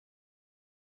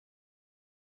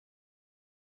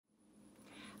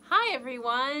Hi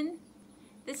everyone,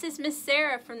 this is Miss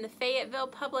Sarah from the Fayetteville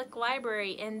Public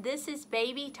Library and this is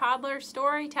Baby Toddler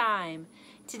Story Time.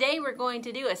 Today we're going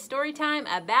to do a story time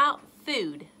about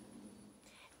food.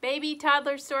 Baby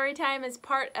Toddler Story Time is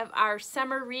part of our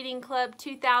Summer Reading Club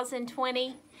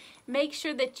 2020. Make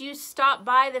sure that you stop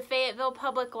by the Fayetteville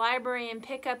Public Library and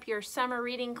pick up your Summer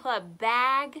Reading Club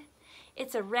bag.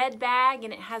 It's a red bag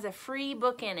and it has a free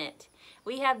book in it.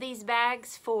 We have these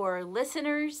bags for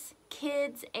listeners,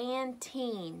 kids, and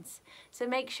teens. So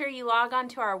make sure you log on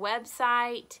to our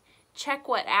website, check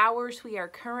what hours we are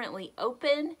currently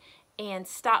open, and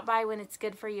stop by when it's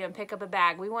good for you and pick up a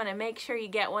bag. We want to make sure you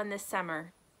get one this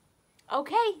summer.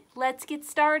 Okay, let's get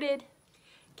started.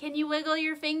 Can you wiggle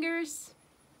your fingers?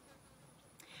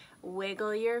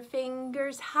 Wiggle your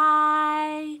fingers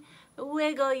high,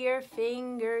 wiggle your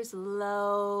fingers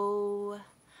low.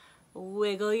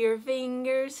 Wiggle your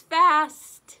fingers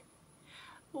fast,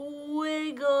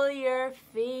 wiggle your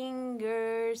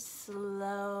fingers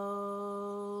slow.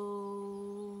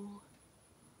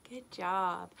 Good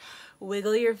job.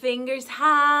 Wiggle your fingers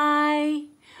high,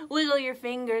 wiggle your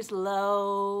fingers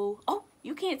low. Oh,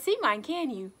 you can't see mine, can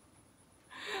you?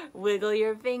 Wiggle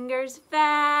your fingers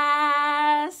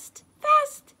fast,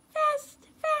 fast, fast,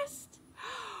 fast.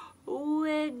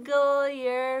 Wiggle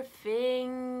your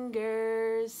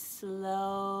fingers slow.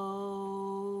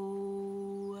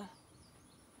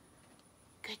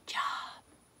 Good job.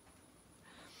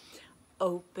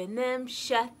 Open them,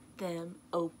 shut them,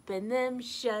 open them,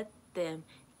 shut them.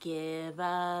 Give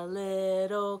a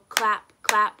little clap,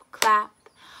 clap, clap.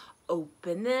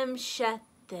 Open them, shut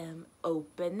them,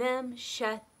 open them,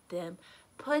 shut them.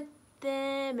 Put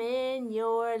them in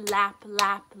your lap,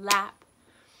 lap, lap.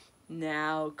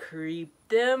 Now creep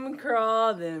them,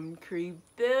 crawl them, creep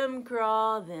them,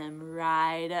 crawl them,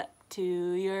 right up to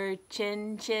your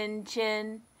chin, chin,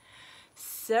 chin.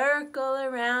 Circle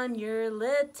around your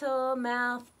little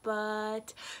mouth,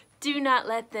 but do not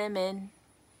let them in.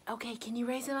 Okay, can you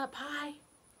raise them up high?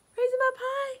 Raise them up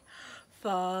high.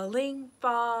 Falling,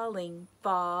 falling,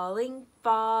 falling,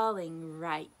 falling,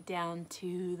 right down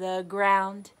to the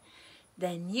ground.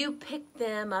 Then you pick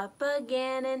them up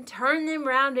again and turn them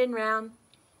round and round.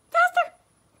 Faster,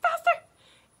 faster.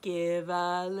 Give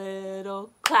a little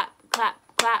clap, clap,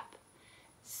 clap.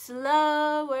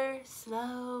 Slower,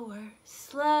 slower,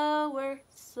 slower,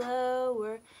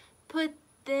 slower. Put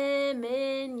them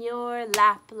in your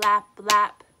lap, lap,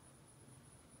 lap.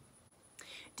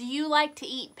 Do you like to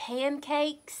eat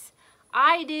pancakes?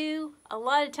 I do. A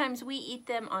lot of times we eat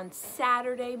them on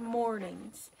Saturday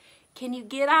mornings. Can you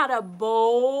get out a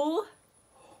bowl?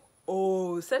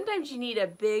 Oh, sometimes you need a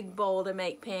big bowl to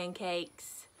make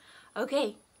pancakes.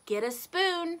 Okay, get a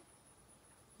spoon.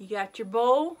 You got your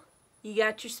bowl? You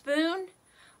got your spoon?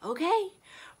 Okay,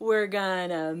 we're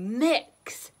gonna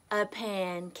mix a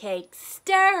pancake,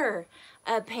 stir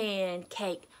a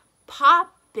pancake,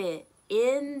 pop it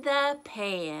in the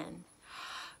pan.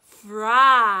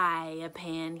 Fry a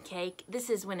pancake. This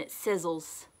is when it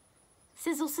sizzles.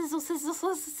 Sizzle, sizzle, sizzle,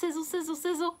 sizzle, sizzle, sizzle,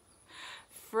 sizzle.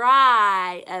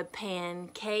 Fry a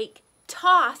pancake.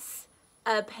 Toss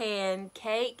a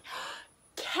pancake.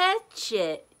 Catch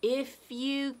it if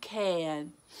you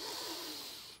can.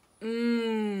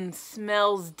 Mmm,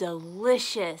 smells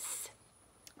delicious.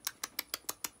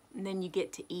 And then you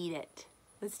get to eat it.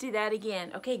 Let's do that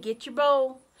again. Okay, get your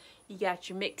bowl. You got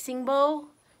your mixing bowl.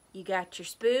 You got your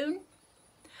spoon.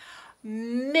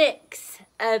 Mix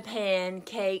a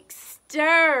pancake,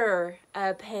 stir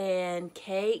a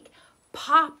pancake,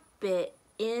 pop it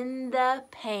in the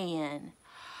pan.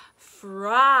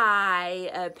 Fry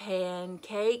a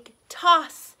pancake,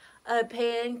 toss a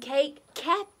pancake,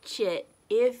 catch it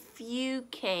if you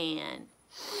can.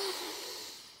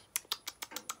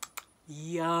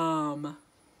 Yum.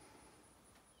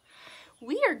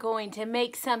 We are going to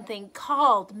make something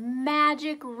called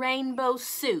magic rainbow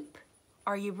soup.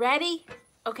 Are you ready?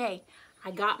 Okay, I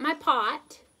got my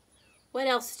pot. What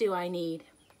else do I need?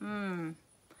 Do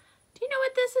you know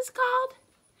what this is called?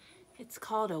 It's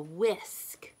called a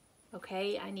whisk.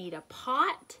 Okay, I need a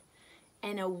pot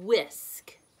and a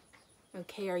whisk.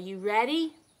 Okay, are you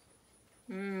ready?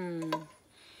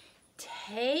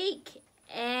 Take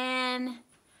an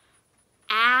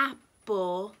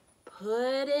apple,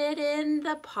 put it in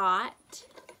the pot.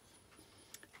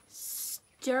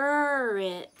 Stir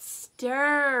it,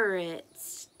 stir it,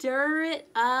 stir it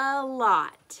a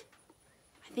lot.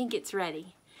 I think it's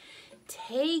ready.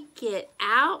 Take it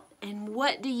out and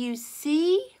what do you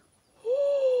see?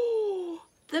 Oh,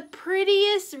 the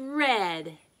prettiest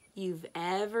red you've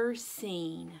ever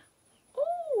seen.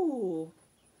 Oh,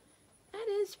 that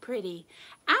is is pretty.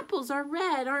 Apples are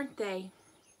red, aren't they?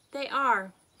 They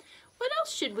are. What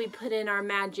else should we put in our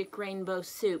magic rainbow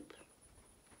soup?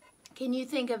 Can you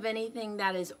think of anything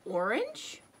that is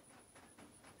orange?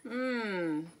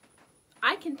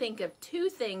 I can think of two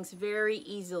things very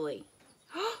easily.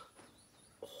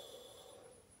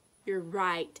 You're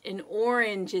right, an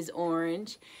orange is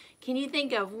orange. Can you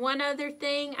think of one other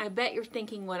thing? I bet you're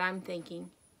thinking what I'm thinking.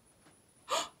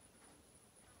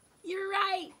 You're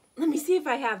right. Let me see if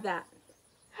I have that.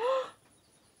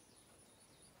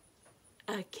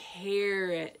 A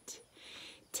carrot.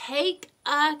 Take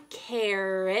a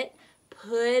carrot,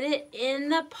 put it in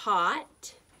the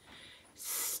pot,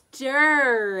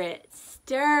 stir it,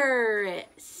 stir it,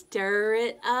 stir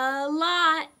it a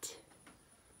lot.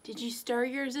 Did you stir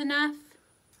yours enough?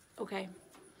 Okay.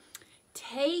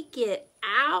 Take it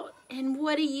out, and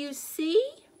what do you see?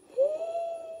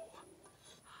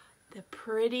 The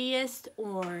prettiest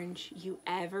orange you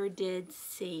ever did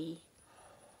see.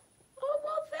 Oh,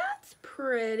 well, that's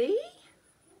pretty.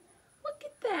 Look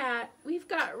at that. We've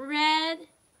got red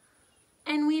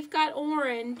and we've got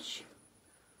orange.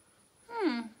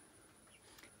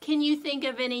 Can you think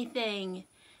of anything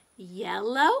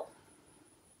yellow?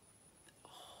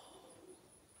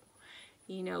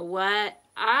 You know what?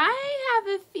 I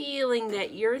have a feeling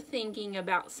that you're thinking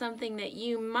about something that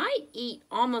you might eat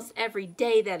almost every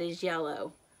day that is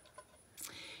yellow.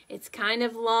 It's kind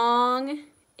of long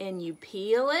and you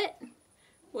peel it.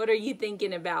 What are you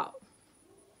thinking about?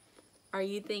 Are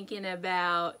you thinking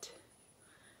about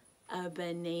a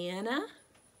banana?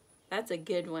 That's a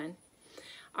good one.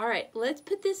 All right, let's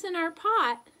put this in our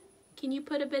pot. Can you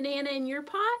put a banana in your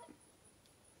pot?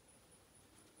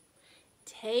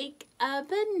 Take a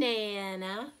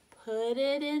banana, put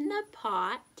it in the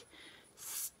pot,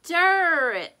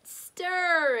 stir it,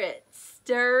 stir it,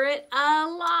 stir it a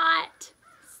lot.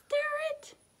 Stir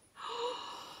it.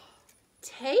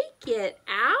 Take it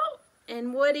out,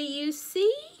 and what do you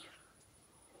see?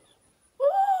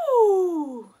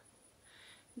 Ooh,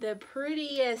 the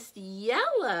prettiest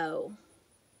yellow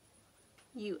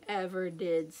you ever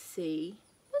did see.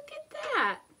 Look at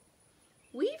that.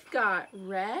 We've got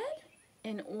red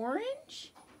and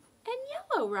orange and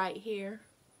yellow right here.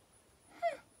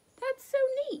 That's so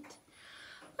neat.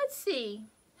 Let's see.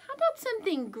 How about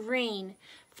something green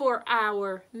for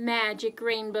our magic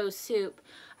rainbow soup?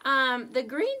 The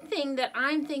green thing that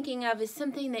I'm thinking of is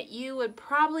something that you would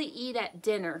probably eat at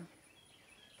dinner.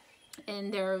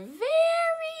 And they're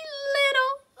very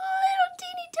little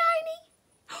teeny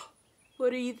tiny.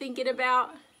 What are you thinking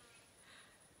about?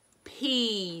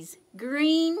 Peas,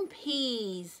 green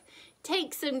peas.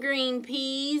 Take some green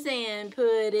peas and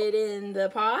put it in the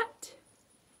pot.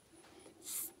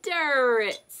 Stir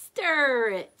it, stir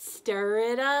it, stir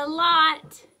it a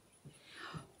lot.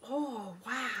 Oh,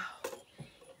 wow.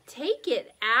 Take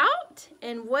it out,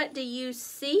 and what do you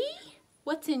see?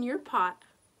 What's in your pot?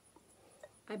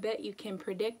 I bet you can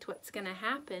predict what's going to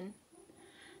happen.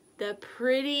 The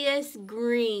prettiest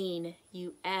green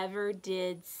you ever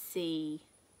did see.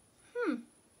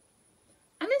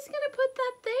 I'm just going to put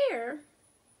that there.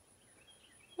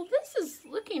 Well, this is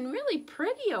looking really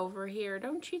pretty over here,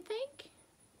 don't you think?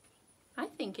 I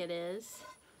think it is.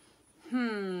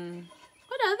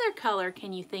 What other color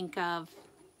can you think of?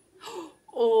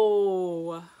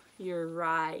 Oh, you're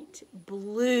right.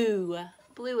 Blue.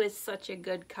 Blue is such a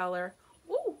good color.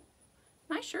 Ooh,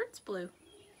 my shirt's blue.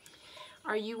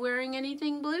 Are you wearing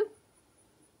anything blue?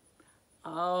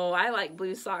 Oh, I like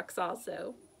blue socks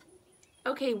also.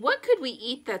 Okay, what could we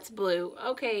eat that's blue?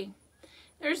 Okay,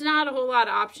 there's not a whole lot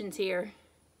of options here.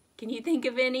 Can you think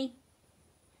of any?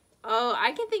 Oh,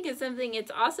 I can think of something.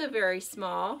 It's also very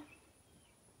small.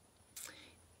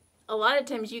 A lot of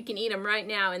times you can eat them right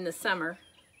now in the summer.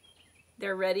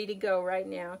 They're ready to go right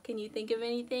now. Can you think of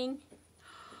anything?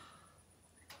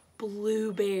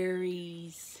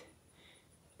 Blueberries.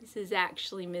 This is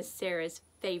actually Miss Sarah's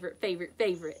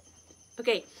favorite.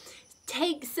 Okay,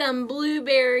 take some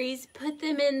blueberries, put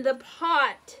them in the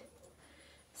pot.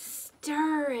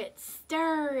 Stir it,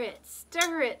 stir it,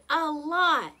 stir it a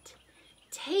lot.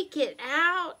 Take it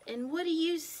out, and what do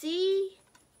you see?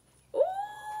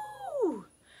 Ooh,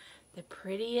 the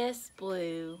prettiest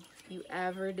blue you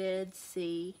ever did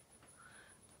see.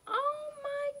 Oh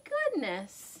my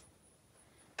goodness.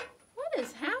 What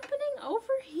is happening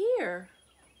over here?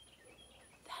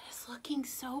 That is looking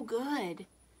so good.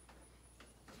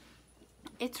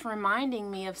 It's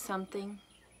reminding me of something.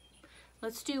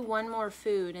 Let's do one more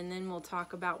food and then we'll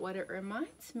talk about what it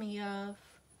reminds me of.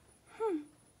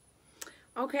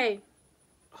 Okay.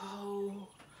 Oh,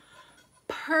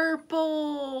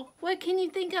 Purple. What can you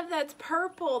think of that's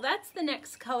purple? That's the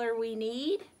next color we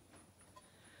need.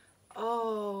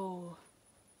 Oh,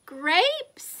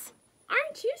 grapes.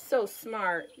 Aren't you so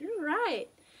smart? You're right.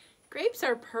 Grapes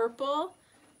are purple.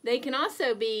 They can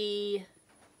also be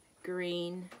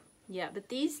green. Yeah, but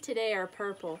these today are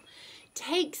purple.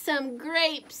 Take some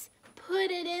grapes, put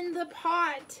it in the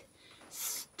pot.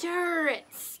 Stir it,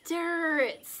 stir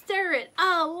it, stir it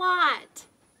a lot.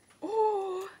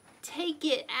 Oh, take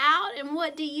it out, and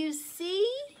what do you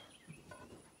see?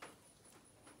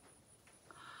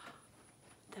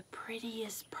 The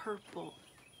prettiest purple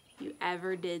you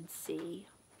ever did see.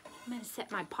 I'm going to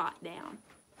set my pot down.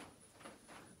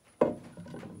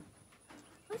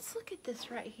 Let's look at this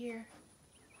right here.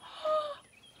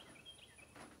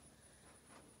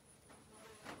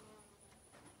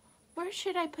 Where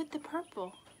should I put the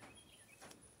purple?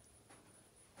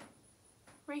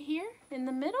 Right here in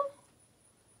the middle?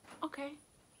 Okay.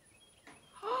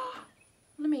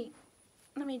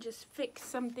 Let me just fix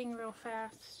something real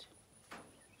fast.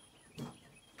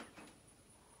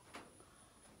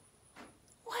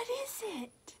 What is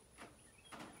it?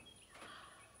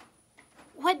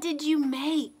 What did you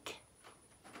make?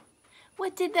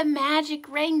 What did the magic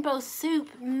rainbow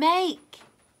soup make?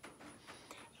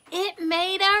 It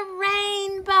made a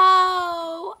rainbow.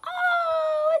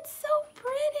 Oh, it's so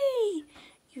pretty.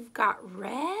 You've got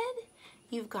red,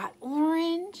 you've got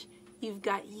orange, you've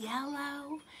got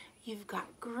yellow, you've got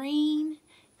green,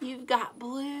 you've got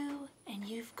blue, and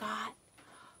you've got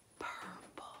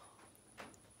purple.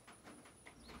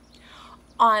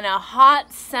 On a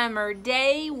hot summer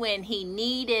day when he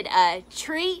needed a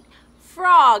treat,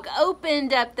 Frog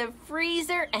opened up the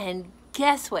freezer and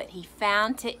guess what he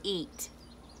found to eat?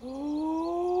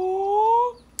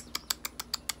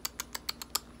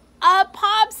 A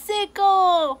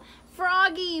popsicle!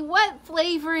 Froggy, what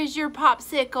flavor is your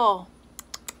popsicle?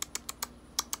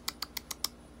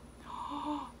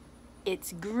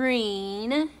 It's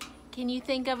green. Can you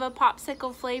think of a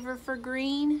popsicle flavor for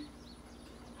green?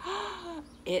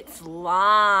 It's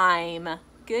lime.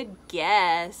 Good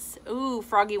guess. Ooh,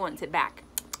 Froggy wants it back.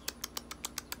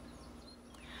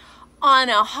 On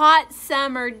a hot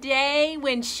summer day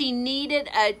when she needed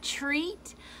a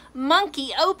treat,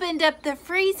 Monkey opened up the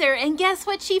freezer and guess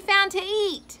what she found to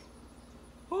eat?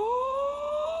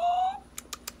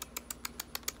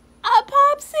 A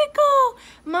popsicle!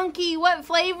 Monkey, what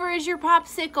flavor is your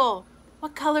popsicle?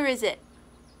 What color is it?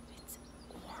 It's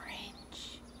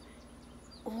orange.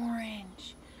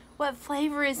 Orange. What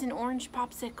flavor is an orange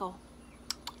popsicle?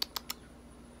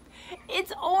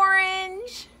 It's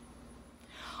orange.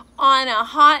 On a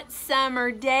hot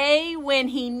summer day when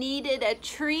he needed a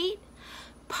treat,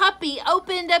 Puppy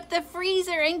opened up the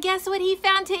freezer and guess what he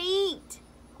found to eat?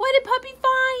 What did Puppy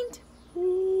find?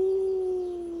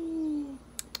 Ooh.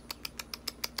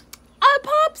 A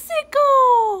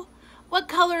popsicle! What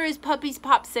color is Puppy's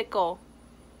popsicle?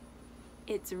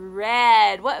 It's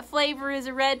red. What flavor is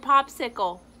a red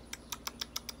popsicle?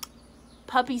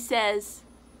 Puppy says,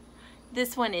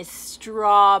 this one is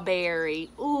strawberry.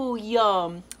 Ooh,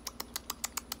 yum.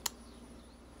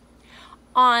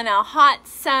 On a hot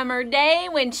summer day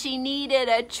when she needed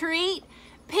a treat,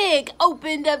 Pig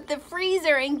opened up the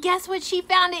freezer and guess what she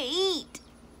found to eat?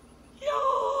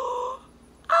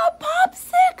 A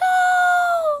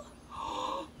popsicle!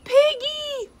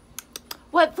 Piggy!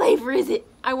 What flavor is it?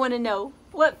 I want to know.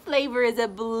 What flavor is a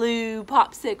blue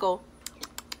popsicle?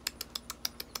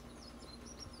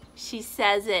 She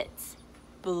says it's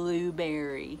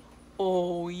blueberry.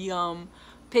 Oh, yum.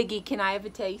 Piggy, can I have a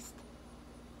taste?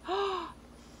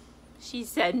 She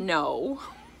said no.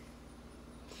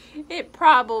 It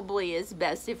probably is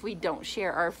best if we don't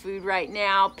share our food right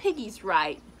now. Piggy's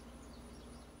right.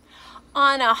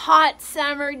 On a hot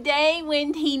summer day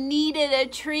when he needed a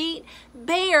treat,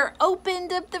 Bear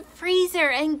opened up the freezer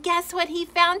and guess what he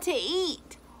found to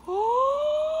eat?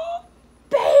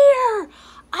 Bear!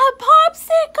 A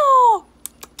popsicle!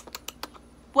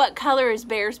 What color is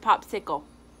Bear's popsicle?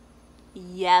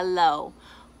 Yellow.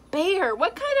 Bear,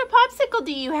 what kind of popsicle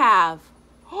do you have?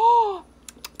 Oh,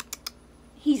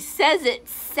 he says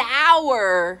it's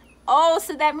sour. Oh,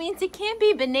 so that means it can't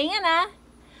be banana.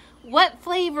 What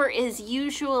flavor is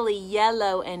usually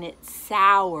yellow and it's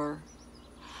sour?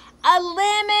 A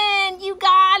lemon, you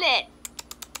got it.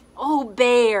 Oh,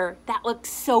 Bear, that looks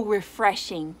so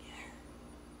refreshing.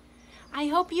 I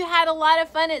hope you had a lot of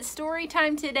fun at story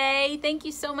time today. Thank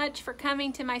you so much for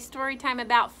coming to my story time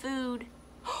about food.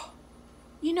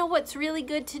 You know what's really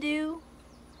good to do?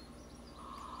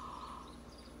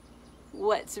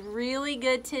 what's really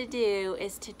good to do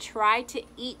is to try to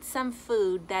eat some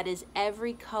food that is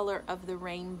every color of the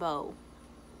rainbow.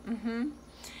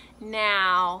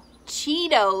 Now,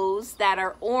 Cheetos that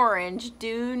are orange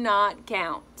do not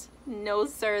count. No,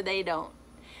 sir, they don't.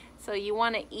 So you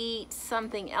want to eat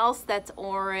something else that's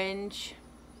orange,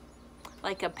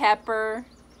 like a pepper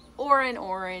or an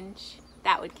orange.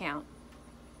 That would count.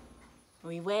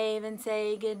 We wave and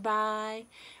say goodbye.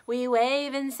 We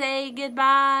wave and say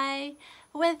goodbye.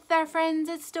 With our friends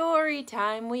it's story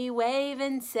time. We wave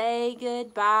and say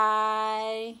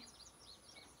goodbye.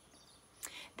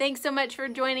 Thanks so much for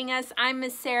joining us. I'm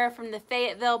Miss Sarah from the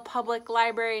Fayetteville Public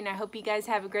Library, and I hope you guys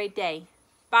have a great day.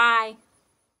 Bye.